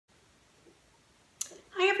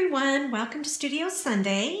everyone, welcome to Studio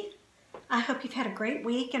Sunday. I hope you've had a great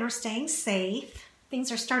week and are staying safe.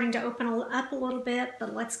 Things are starting to open up a little bit,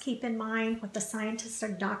 but let's keep in mind what the scientists or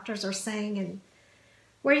doctors are saying and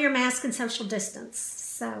wear your mask and social distance.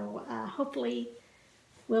 So hopefully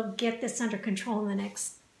we'll get this under control in the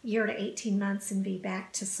next year to 18 months and be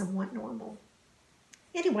back to somewhat normal.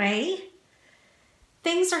 Anyway,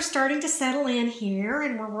 things are starting to settle in here,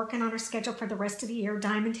 and we're working on our schedule for the rest of the year.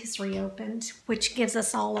 Diamond has reopened, which gives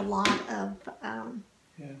us all a lot of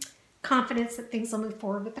confidence that things will move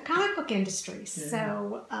forward with the comic book industry. Yeah.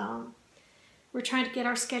 So we're trying to get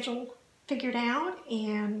our schedule figured out,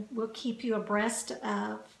 and we'll keep you abreast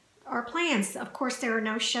of our plans. Of course, there are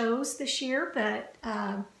no shows this year, but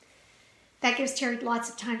that gives Terry lots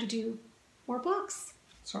of time to do more books.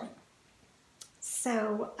 That's right.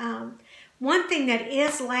 So one thing that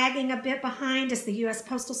is lagging a bit behind is the U.S.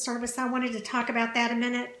 Postal Service. I wanted to talk about that a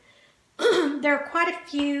minute. There are quite a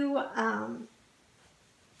few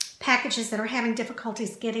packages that are having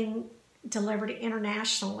difficulties getting delivered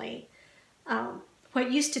internationally.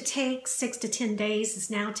 What used to take 6 to 10 days is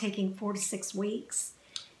now taking 4 to 6 weeks,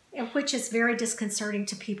 which is very disconcerting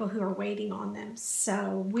to people who are waiting on them.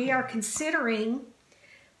 So we are considering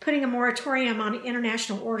putting a moratorium on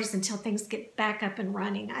international orders until things get back up and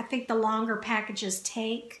running. I think the longer packages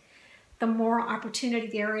take, the more opportunity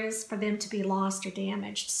there is for them to be lost or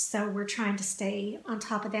damaged. So we're trying to stay on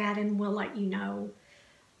top of that, and we'll let you know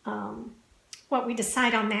what we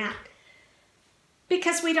decide on that.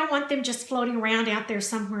 Because we don't want them just floating around out there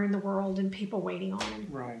somewhere in the world and people waiting on them.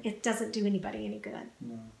 Right. It doesn't do anybody any good.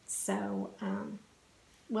 No. So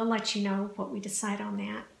we'll let you know what we decide on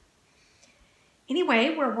that.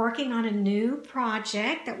 Anyway, we're working on a new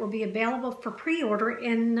project that will be available for pre-order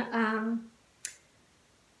in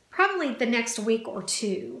probably the next week or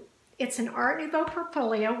two. It's an Art Nouveau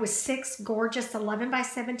portfolio with 6 gorgeous 11 by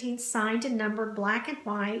 17 signed and numbered black and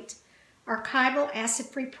white archival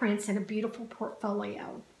acid-free prints in a beautiful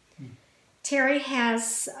portfolio. Terry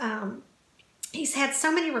has, he's had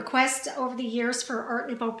so many requests over the years for Art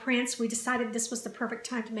Nouveau prints, we decided this was the perfect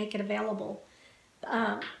time to make it available.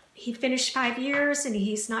 He finished 5 years, and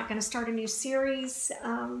he's not going to start a new series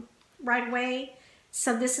right away.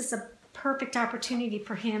 So this is a perfect opportunity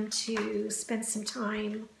for him to spend some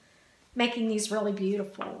time making these really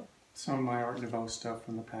beautiful. Some of my Art Nouveau stuff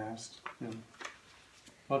from the past. Yeah.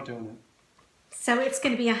 Love doing it. So it's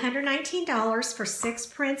going to be $119 for 6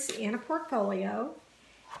 prints in a portfolio.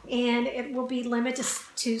 And it will be limited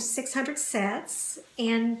to 600 sets.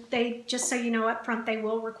 And they, just so you know up front, they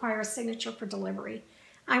will require a signature for delivery.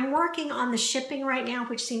 I'm working on the shipping right now,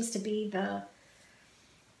 which seems to be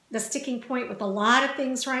the sticking point with a lot of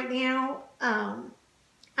things right now.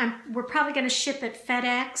 We're probably going to ship it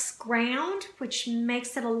FedEx ground, which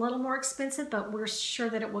makes it a little more expensive, but we're sure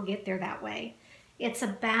that it will get there that way. It's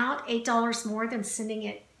about $8 more than sending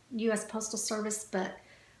it U.S. Postal Service, but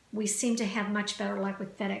we seem to have much better luck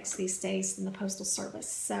with FedEx these days than the Postal Service.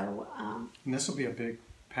 So, and this will be a big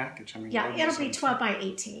package. I mean, yeah, it'll be 12 by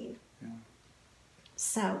 18. Yeah.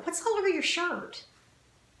 So, what's all over your shirt?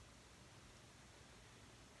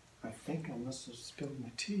 I think I must have spilled my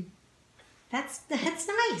tea. That's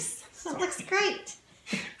nice. That looks great.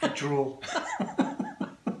 I drool.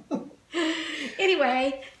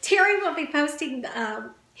 Anyway, Terry will be posting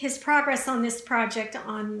his progress on this project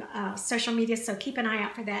on social media, so keep an eye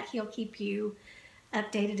out for that. He'll keep you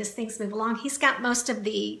updated as things move along. He's got most of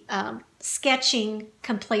the sketching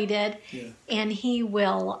completed, and he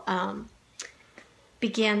will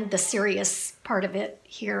begin the serious part of it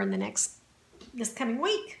here in this coming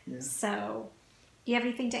week. Yeah. So, do you have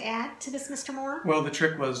anything to add to this, Mr. Moore? Well, the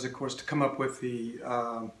trick was, of course, to come up with the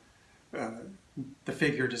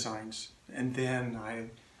figure designs, and then I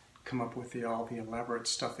come up with all the elaborate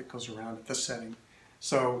stuff that goes around it, the setting.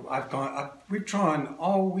 So we've drawn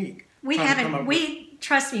all week. We haven't.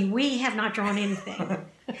 Trust me, we have not drawn anything.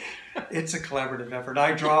 It's a collaborative effort.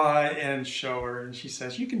 I draw and show her, and she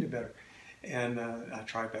says, "You can do better," and I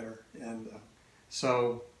try better. And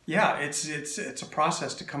so, yeah, it's a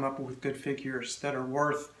process to come up with good figures that are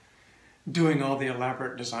worth doing all the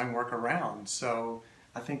elaborate design work around. So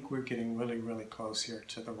I think we're getting really, really close here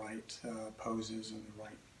to the right poses and the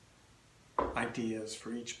right ideas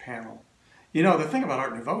for each panel. You know, the thing about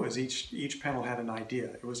Art Nouveau is each panel had an idea.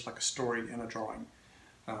 It was like a story in a drawing.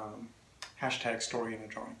 Hashtag story in a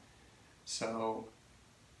drawing. So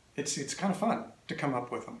it's kind of fun to come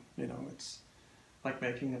up with them. You know, it's like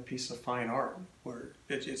making a piece of fine art where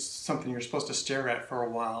it's something you're supposed to stare at for a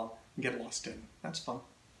while and get lost in. That's fun.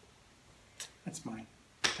 That's my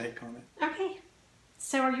take on it. Okay.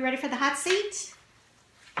 So are you ready for the hot seat?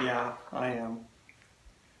 Yeah, I am.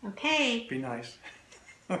 Okay. Be nice.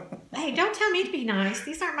 Hey, don't tell me to be nice.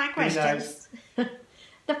 These aren't my questions. Nice.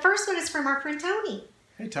 The first one is from our friend Tony.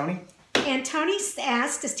 Hey, Tony. And Tony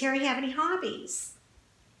asked, does Terry have any hobbies?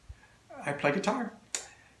 I play guitar.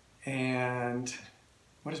 And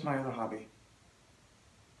what is my other hobby?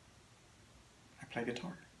 I play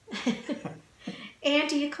guitar. And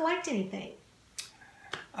do you collect anything?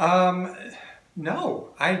 No.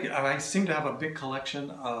 I seem to have a big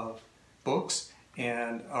collection of books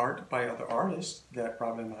and art by other artists that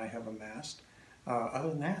Robyn and I have amassed. Other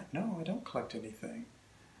than that, no, I don't collect anything.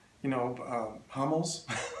 You know, Hummels.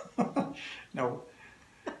 No.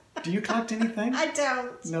 Do you collect anything? I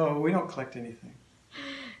don't. No, we don't collect anything.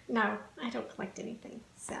 No, I don't collect anything.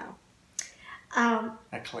 So,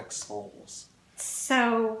 I collect souls.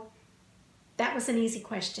 So that was an easy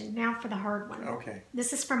question. Now for the hard one. Okay.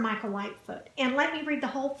 This is from Michael Lightfoot. And let me read the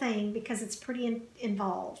whole thing because it's pretty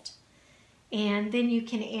involved. And then you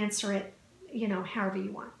can answer it, you know, however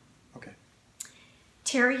you want. Okay.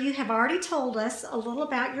 Terry, you have already told us a little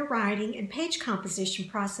about your writing and page composition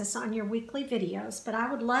process on your weekly videos, but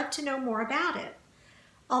I would love to know more about it.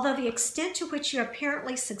 Although the extent to which you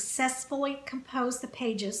apparently successfully compose the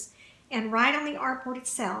pages and write on the artboard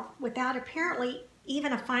itself without apparently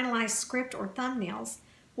even a finalized script or thumbnails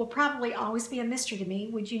will probably always be a mystery to me,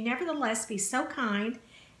 would you nevertheless be so kind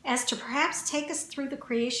as to perhaps take us through the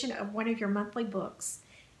creation of one of your monthly books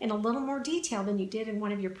in a little more detail than you did in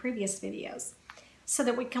one of your previous videos, so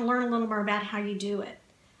that we can learn a little more about how you do it?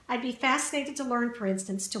 I'd be fascinated to learn, for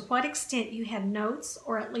instance, to what extent you have notes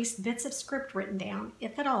or at least bits of script written down,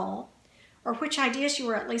 if at all, or which ideas you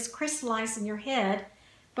were at least crystallized in your head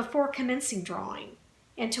before commencing drawing,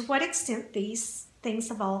 and to what extent these things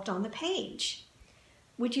evolved on the page.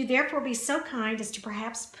 Would you therefore be so kind as to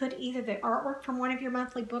perhaps put either the artwork from one of your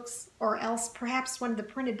monthly books or else perhaps one of the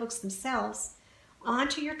printed books themselves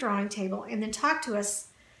onto your drawing table and then talk to us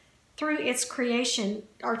through its creation,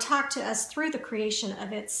 or talk to us through the creation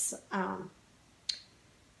of its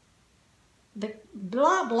the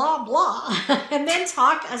blah blah blah and then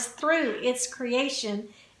talk us through its creation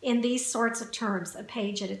in these sorts of terms, a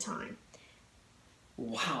page at a time.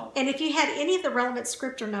 Wow. And if you had any of the relevant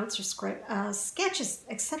script or notes or script sketches,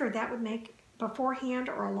 etc., that would make beforehand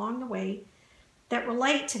or along the way that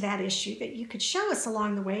relate to that issue that you could show us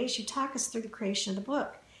along the way as you talk us through the creation of the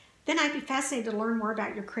book. Then I'd be fascinated to learn more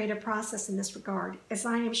about your creative process in this regard, as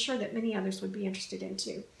I am sure that many others would be interested in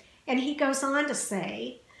too. And he goes on to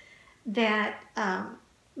say that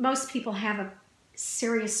most people have a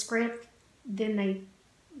serious script, then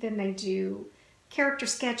they do character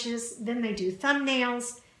sketches, then they do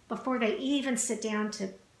thumbnails before they even sit down to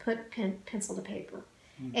put pencil to paper.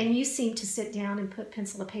 Mm-hmm. And you seem to sit down and put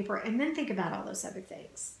pencil to paper and then think about all those other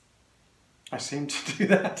things. I seem to do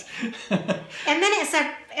that. And then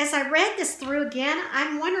as I read this through again,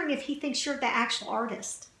 I'm wondering if he thinks you're the actual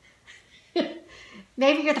artist.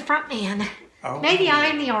 Maybe you're the front man. Oh. Maybe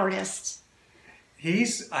I'm the artist.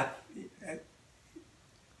 He's,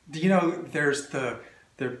 you know, there's the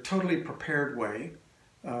totally prepared way,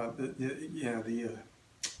 the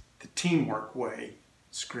teamwork way,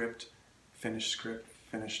 script, finish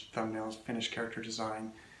thumbnails, finish character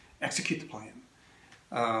design, execute the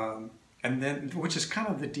plan. And then, which is kind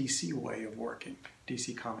of the DC way of working,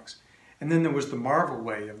 DC Comics. And then there was the Marvel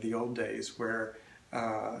way of the old days where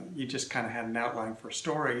you just kind of had an outline for a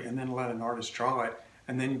story and then let an artist draw it,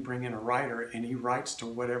 and then you bring in a writer and he writes to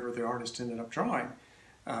whatever the artist ended up drawing.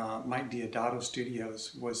 Mike Deodato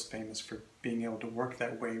Studios was famous for being able to work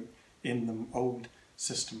that way in the old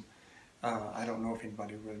system. I don't know if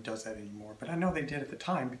anybody really does that anymore, but I know they did at the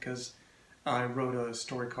time because I wrote a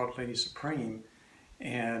story called Lady Supreme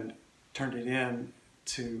and turned it in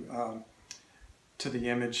to the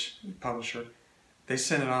Image publisher. They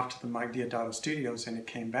sent it off to the Mike Deodato Studios and it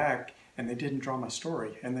came back and they didn't draw my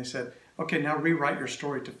story. And they said, okay, now rewrite your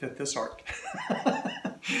story to fit this art.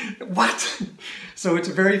 What? So it's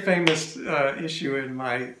a very famous issue in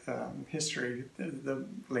my history, the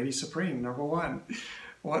Lady Supreme, #1.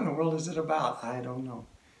 What in the world is it about? I don't know.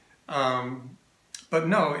 But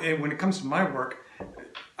no, when it comes to my work,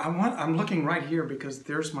 I'm looking right here because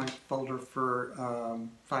there's my folder for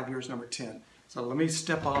 5 years, number 10. So let me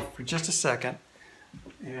step off for just a second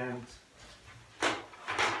and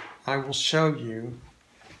I will show you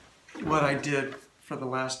what I did for the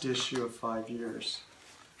last issue of 5 years.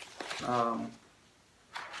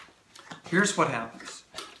 Here's what happens,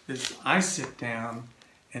 is I sit down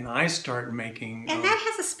and I start making... And that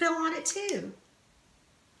has a spill on it too.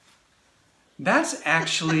 That's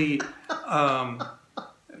actually,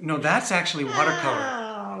 no, that's actually watercolor.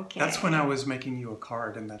 Oh, okay. That's when I was making you a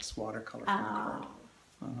card, and that's watercolor from a card.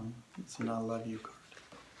 It's an I love you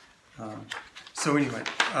card. So anyway,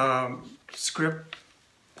 script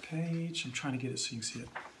page, I'm trying to get it so you can see it.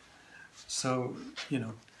 So, you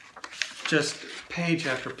know, just page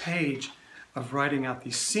after page of writing out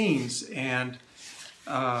these scenes, and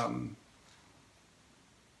some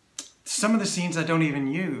of the scenes I don't even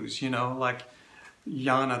use, you know, like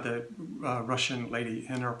Yana, the Russian lady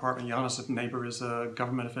in her apartment. Yana's neighbor is a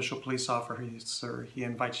government official, police officer. He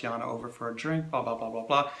invites Yana over for a drink, blah, blah, blah, blah,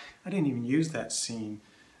 blah. I didn't even use that scene.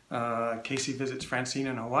 Casey visits Francine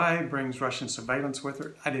in Hawaii, brings Russian surveillance with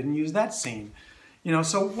her. I didn't use that scene. You know,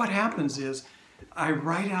 so what happens is I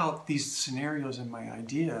write out these scenarios in my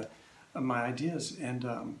ideas,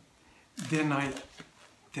 and then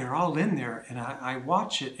they're all in there, and I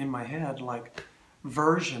watch it in my head like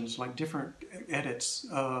versions, like different edits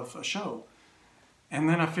of a show. And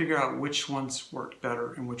then I figure out which ones worked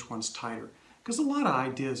better and which ones tighter. Because a lot of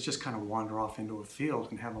ideas just kind of wander off into a field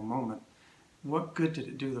and have a moment. What good did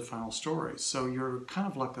it do the final story? So you're kind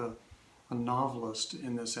of like a novelist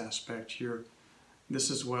in this aspect.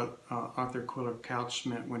 This is what Arthur Quiller Couch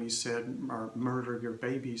meant when he said, murder your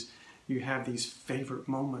babies. You have these favorite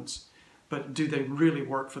moments, but do they really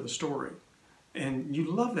work for the story? And you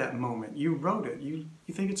love that moment. You wrote it. You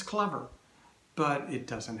think it's clever, but it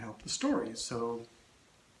doesn't help the story. So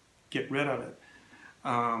get rid of it.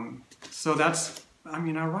 So that's, I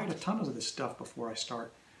mean, I write a ton of this stuff before I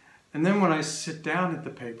start. And then when I sit down at the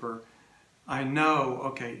paper, I know,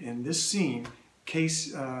 okay, in this scene,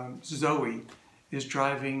 Zoe is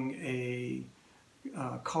driving a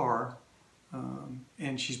car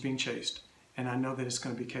and she's being chased. And I know that it's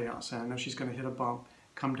going to be chaos. And I know she's going to hit a bump,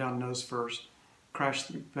 come down nose first, crash,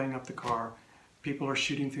 bang up the car. People are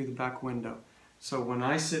shooting through the back window. So when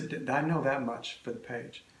I I know that much for the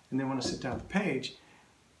page. And then when I sit down at the page,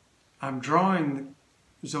 I'm drawing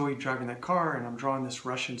Zoe driving that car, and I'm drawing this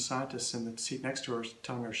Russian scientist in the seat next to her,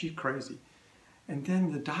 telling her she's crazy. And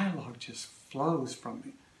then the dialogue just flows from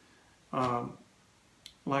me.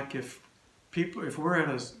 Like if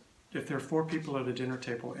there are 4 people at a dinner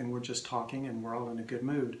table and we're just talking and we're all in a good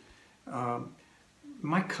mood,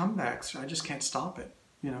 my comebacks, I just can't stop it,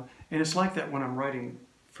 you know. And it's like that when I'm writing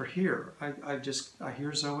for here. I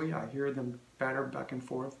hear Zoe, I hear them banter back and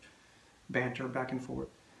forth,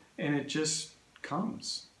 and it just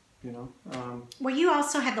comes, you know. Well, you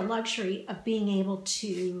also have the luxury of being able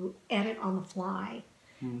to edit on the fly,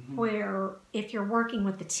 where if you're working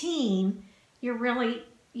with the team, you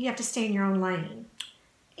have to stay in your own lane.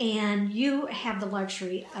 And you have the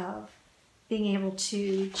luxury of being able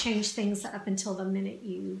to change things up until the minute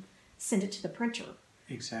you send it to the printer.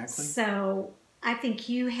 Exactly. So I think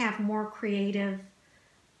you have more creative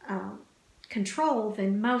control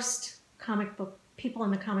than most comic book people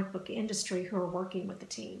in the comic book industry who are working with the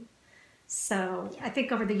team. So I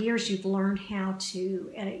think over the years you've learned how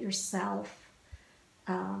to edit yourself,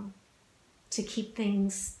 to keep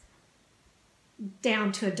things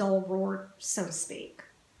down to a dull roar, so to speak.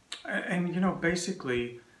 And you know,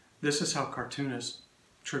 basically, this is how cartoonists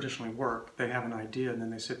traditionally work. They have an idea and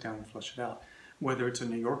then they sit down and flesh it out. Whether it's a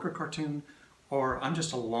New Yorker cartoon or I'm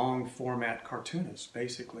just a long format cartoonist,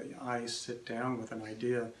 basically. I sit down with an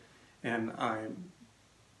idea and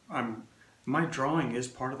my drawing is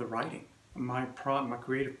part of the writing. My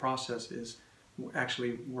creative process is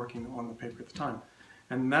actually working on the paper at the time.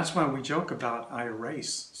 And that's why we joke about I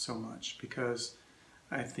erase so much, because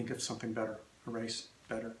I think of something better, erase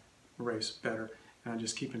better, and I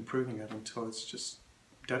just keep improving it until it's just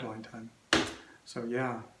deadline time. So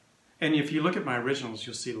yeah. And if you look at my originals,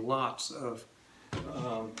 you'll see lots of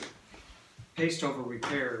paste over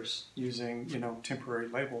repairs using, you know, temporary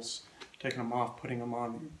labels, taking them off, putting them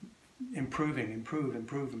on, improving,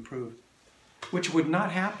 improve, which would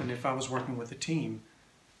not happen if I was working with a team.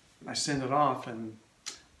 I send it off and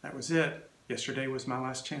that was it. Yesterday was my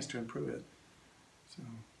last chance to improve it. So,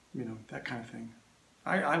 you know, that kind of thing.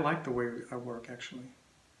 I like the way I work, actually.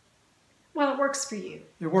 Well, it works for you.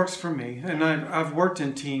 It works for me. And I've worked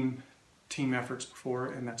in team efforts before,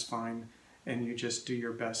 and that's fine. And you just do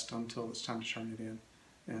your best until it's time to turn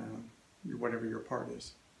it in, whatever your part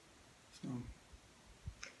is. So.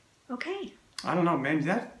 Okay. I don't know, man.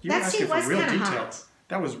 You were asking for real detail. Hot.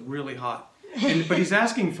 That was really hot. But he's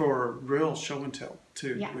asking for real show and tell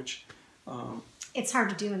too, yeah. Which it's hard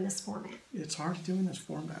to do in this format. It's hard to do in this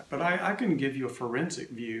format, but I can give you a forensic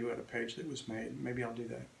view at a page that was made. Maybe I'll do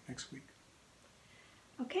that next week.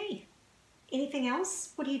 Okay. Anything else?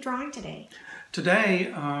 What are you drawing today?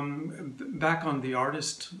 Today, back on the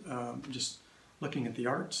artist, just looking at the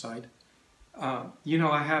art side. You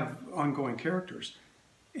know, I have ongoing characters,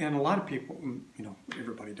 and a lot of people, you know,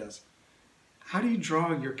 everybody does. how do you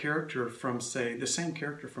draw your character from, say, the same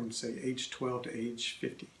character from, say, age 12 to age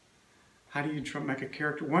 50? How do you make a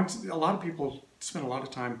character? A lot of people spend a lot of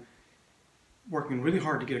time working really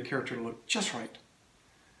hard to get a character to look just right.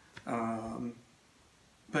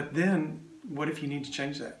 But then, what if you need to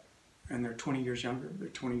change that? And they're 20 years younger, they're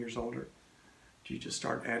 20 years older. Do you just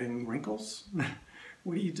start adding wrinkles?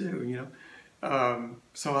 What do you do, you know?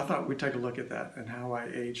 So I thought we'd take a look at that and how I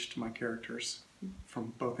aged my characters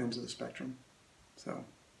from both ends of the spectrum. So.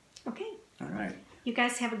 Okay. All right. You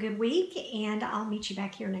guys have a good week, and I'll meet you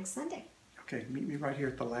back here next Sunday. Okay, meet me right here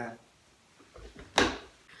at the lab.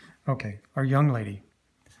 Okay, our young lady.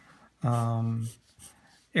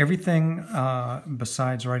 Everything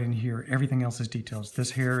besides right in here, everything else is details.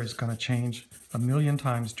 This hair is going to change a million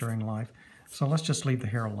times during life, so let's just leave the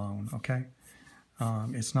hair alone, okay?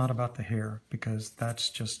 It's not about the hair, because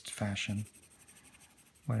that's just fashion.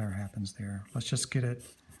 Whatever happens there. Let's just get it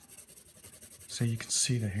so you can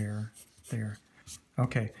see the hair there.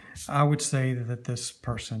 Okay, I would say that this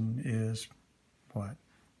person is, what,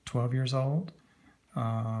 12 years old?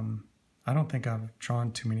 I don't think I've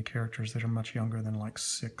drawn too many characters that are much younger than like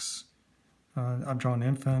 6. I've drawn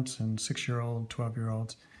infants and 6-year-old,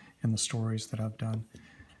 12-year-olds in the stories that I've done.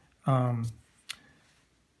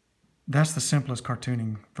 That's the simplest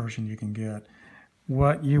cartooning version you can get.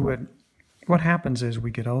 What happens as we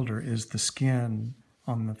get older is the skin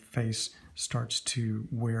on the face starts to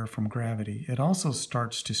wear from gravity. It also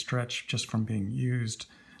starts to stretch just from being used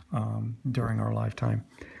during our lifetime.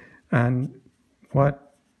 And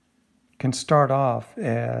what can start off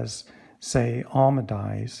as, say, almond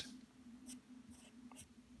eyes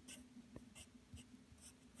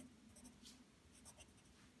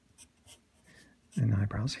and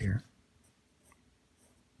eyebrows here.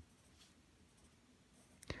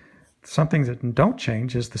 Some things that don't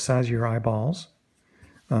change is the size of your eyeballs,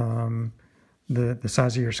 the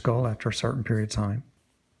size of your skull after a certain period of time.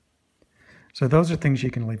 So those are things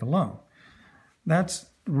you can leave alone. That's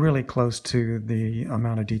really close to the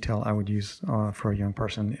amount of detail I would use for a young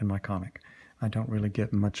person in my comic. I don't really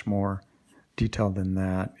get much more detail than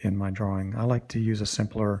that in my drawing. I like to use a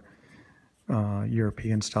simpler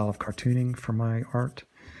European style of cartooning for my art.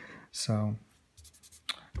 So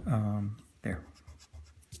there.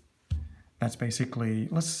 That's basically,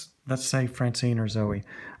 let's say Francine or Zoe.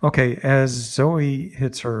 Okay, as Zoe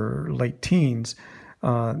hits her late teens,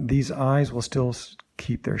 these eyes will still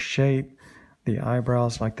keep their shape, the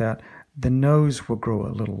eyebrows like that. The nose will grow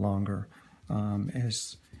a little longer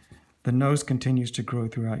as the nose continues to grow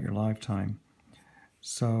throughout your lifetime.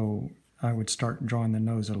 So I would start drawing the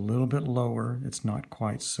nose a little bit lower. It's not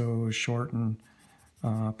quite so short and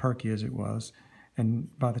perky as it was. And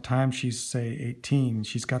by the time she's, say, 18,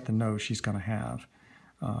 she's got the nose she's going to have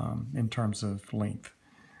in terms of length.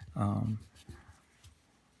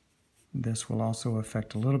 This will also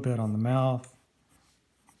affect a little bit on the mouth.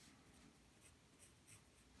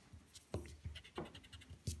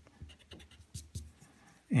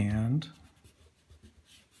 And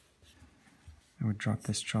I would drop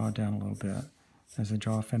this jaw down a little bit as the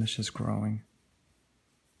jaw finishes growing.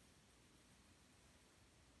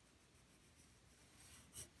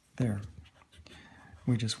 There.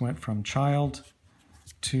 We just went from child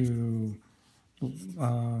to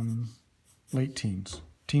late teens,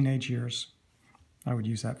 teenage years. I would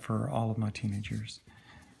use that for all of my teenage years.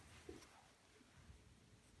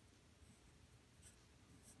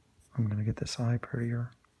 I'm going to get this eye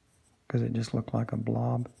prettier because it just looked like a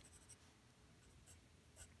blob.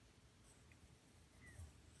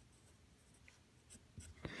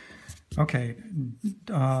 Okay,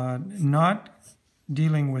 not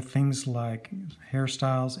dealing with things like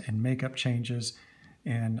hairstyles and makeup changes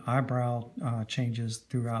and eyebrow changes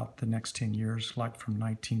throughout the next 10 years, like from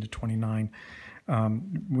 19 to 29.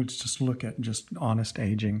 We'll just look at just honest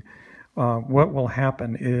aging. What will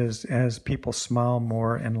happen is as people smile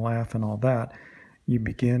more and laugh and all that, you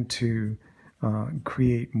begin to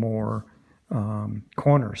create more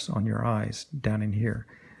corners on your eyes down in here.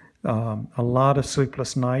 A lot of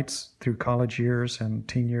sleepless nights through college years and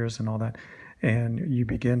teen years and all that, and you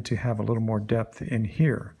begin to have a little more depth in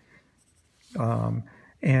here.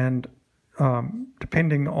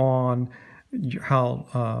 Depending on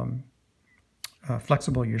how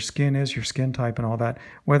flexible your skin is, your skin type and all that,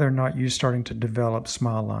 whether or not you're starting to develop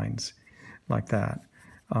smile lines like that.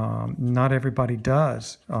 Not everybody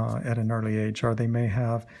does at an early age, or they may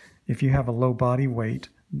have, if you have a low body weight,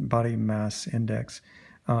 body mass index,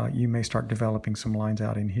 you may start developing some lines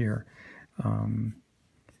out in here.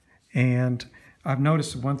 And I've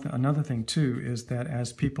noticed another thing too is that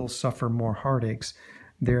as people suffer more heartaches,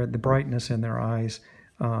 the brightness in their eyes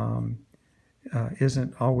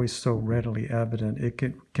isn't always so readily evident. It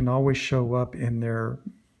can always show up in their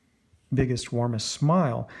biggest, warmest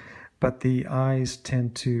smile, but the eyes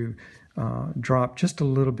tend to drop just a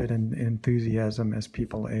little bit in enthusiasm as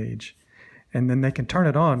people age. And then they can turn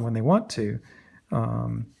it on when they want to,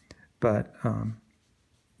 but a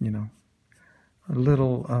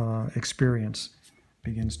little experience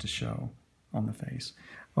begins to show on the face.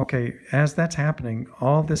 Okay, as that's happening,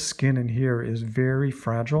 all this skin in here is very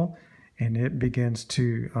fragile, and it begins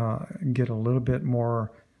to get a little bit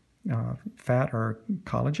more fat or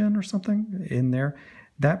collagen or something in there.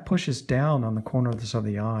 That pushes down on the corners of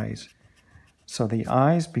the eyes. So the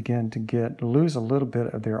eyes begin to lose a little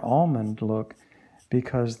bit of their almond look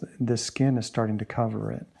because the skin is starting to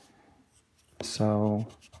cover it. So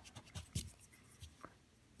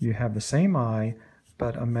you have the same eye,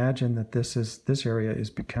 but imagine that this area is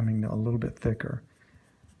becoming a little bit thicker.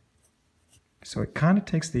 So it kind of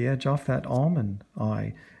takes the edge off that almond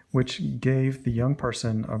eye, which gave the young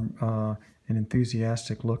person an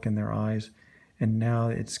enthusiastic look in their eyes. And now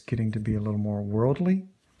it's getting to be a little more worldly,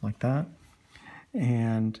 like that.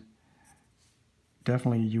 And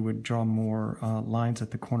definitely you would draw more lines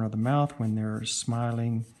at the corner of the mouth when they're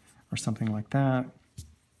smiling or something like that.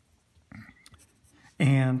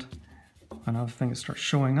 And another thing that starts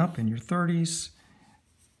showing up in your 30s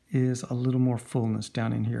is a little more fullness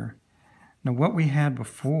down in here. Now, what we had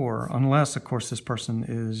before, unless, of course, this person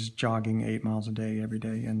is jogging 8 miles a day every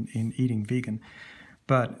day and eating vegan,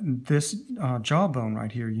 but this jawbone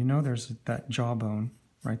right here, there's that jawbone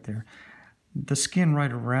right there. The skin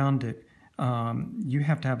right around it, you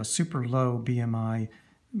have to have a super low BMI,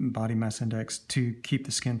 body mass index, to keep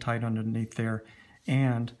the skin tight underneath there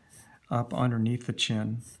and up underneath the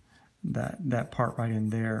chin, that part right in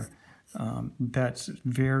there. That's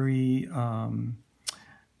very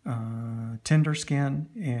tender skin,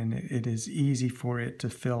 and it is easy for it to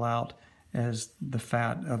fill out as the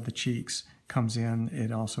fat of the cheeks comes in.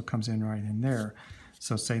 It also comes in right in there.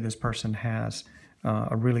 So say this person has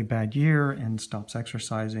a really bad year and stops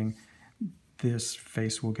exercising, this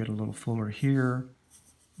face will get a little fuller here,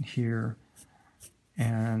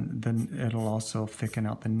 and then it'll also thicken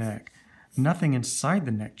out the neck. Nothing inside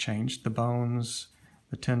the neck changed. The bones,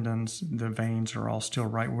 the tendons, the veins are all still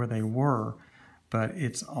right where they were, but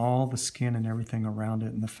it's all the skin and everything around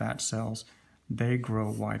it and the fat cells. They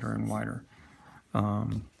grow wider and wider.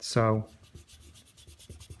 So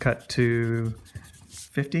cut to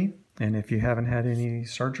 50, and if you haven't had any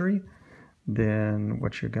surgery, then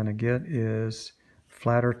what you're going to get is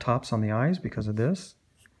flatter tops on the eyes because of this.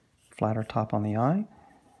 Flatter top on the eye.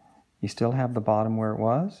 You still have the bottom where it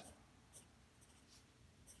was.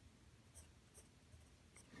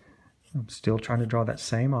 I'm still trying to draw that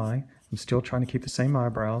same eye. I'm still trying to keep the same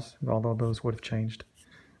eyebrows, although those would have changed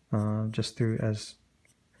just through as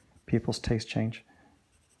people's tastes change.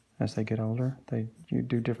 As they get older, you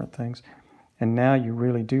do different things. And now you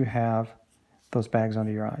really do have those bags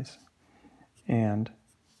under your eyes and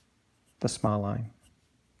the smile line.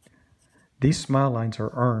 These smile lines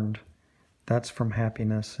are earned. That's from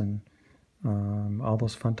happiness and all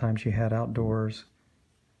those fun times you had outdoors.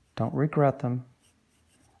 Don't regret them.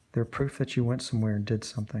 They're proof that you went somewhere and did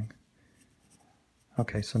something.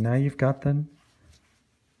 Okay, so now you've got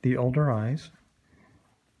the older eyes,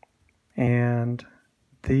 and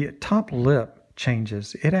the top lip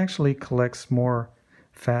changes. It actually collects more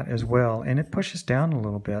fat as well, and it pushes down a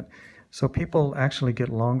little bit. So people actually get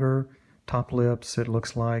longer top lips. It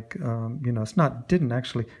looks like, didn't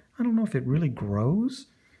actually, I don't know if it really grows.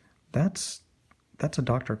 That's a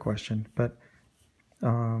doctor question, but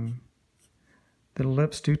the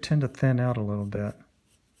lips do tend to thin out a little bit.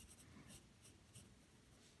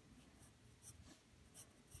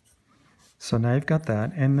 So now you've got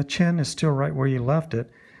that, and the chin is still right where you left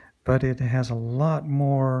it, but it has a lot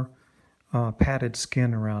more padded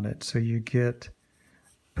skin around it. So you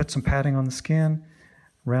put some padding on the skin,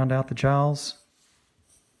 round out the jowls,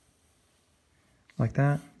 like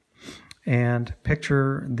that, and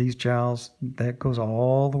picture these jowls that goes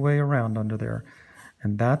all the way around under there.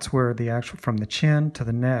 And that's where from the chin to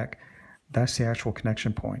the neck, that's the actual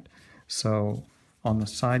connection point. So on the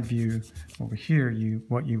side view over here,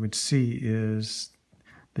 what you would see is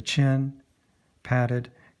the chin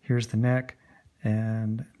padded, here's the neck,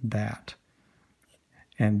 and that.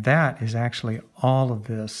 And that is actually all of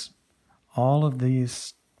this. All of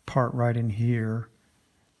these part right in here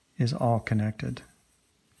is all connected.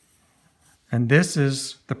 And this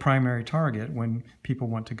is the primary target when people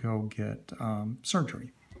want to go get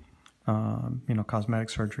surgery, cosmetic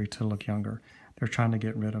surgery to look younger. They're trying to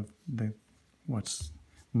get rid of what's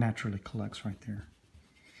naturally collects right there.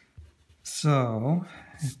 So So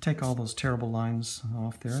take all those terrible lines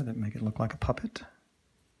off there that make it look like a puppet.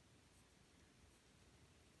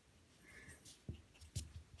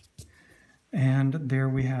 And there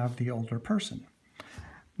we have the older person.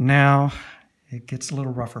 Now it gets a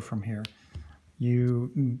little rougher from here.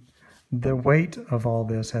 The weight of all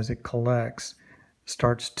this as it collects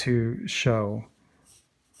starts to show,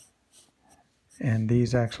 and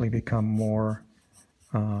these actually become more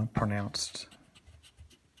pronounced,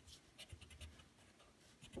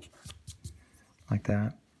 like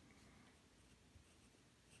that.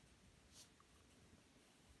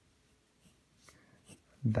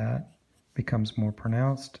 That becomes more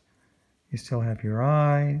pronounced. You still have your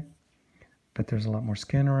eye, but there's a lot more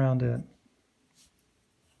skin around it.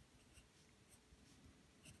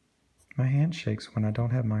 My hand shakes when I don't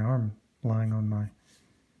have my arm lying on my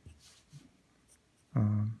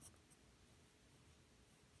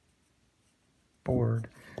board.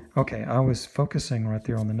 Okay, I was focusing right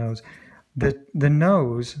there on the nose. The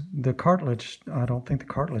nose, the cartilage, I don't think the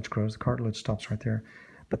cartilage grows. The cartilage stops right there.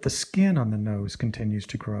 But the skin on the nose continues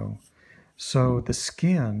to grow. So the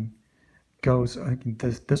skin goes,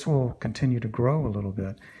 this will continue to grow a little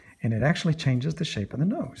bit, and it actually changes the shape of the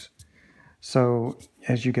nose. So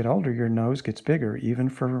as you get older, your nose gets bigger, even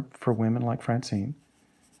for women like Francine.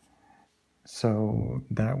 So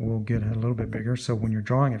that will get a little bit bigger. So when you're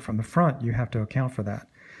drawing it from the front, you have to account for that.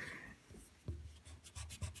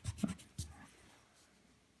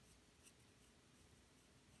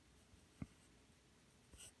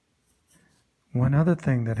 One other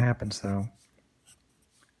thing that happens, though,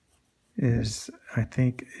 is I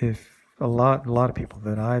think if a lot of people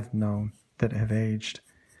that I've known that have aged,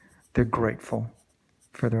 they're grateful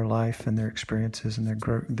for their life and their experiences, and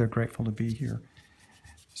they're grateful to be here.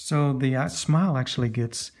 So the smile actually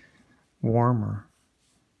gets warmer,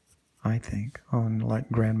 I think, on like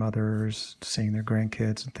grandmothers seeing their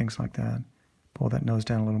grandkids and things like that. Pull that nose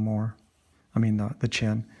down a little more. I mean the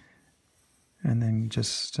chin, and then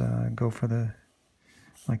just go for the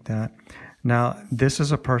like that. Now this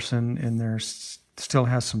is a person in there still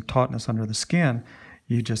has some tautness under the skin.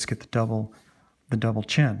 You just get the double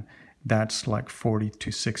chin. That's like 40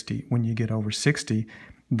 to 60. When you get over 60,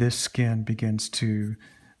 this skin begins to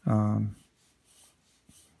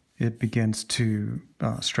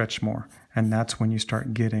stretch more, and that's when you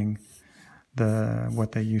start getting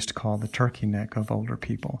what they used to call the turkey neck of older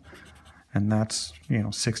people, and that's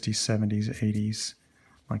 60s, 70s, 80s,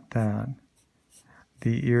 like that.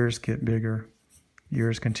 The ears get bigger,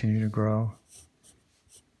 ears continue to grow,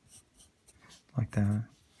 like that.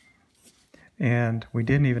 And we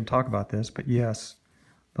didn't even talk about this, but yes,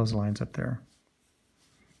 those lines up there.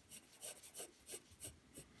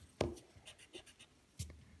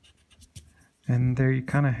 And there you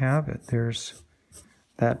kind of have it. There's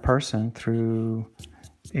that person through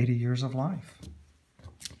 80 years of life.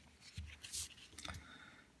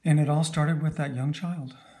 And it all started with that young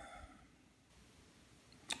child.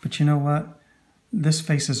 But you know what? This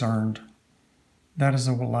face is earned. That is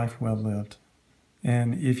a life well lived.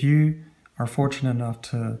 And if you are fortunate enough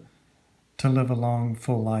to live a long,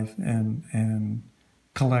 full life and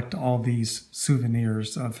collect all these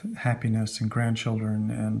souvenirs of happiness and grandchildren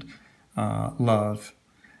and love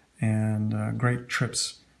and great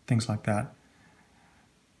trips, things like that,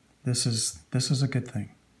 this is a good thing.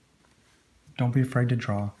 Don't be afraid to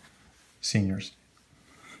draw seniors.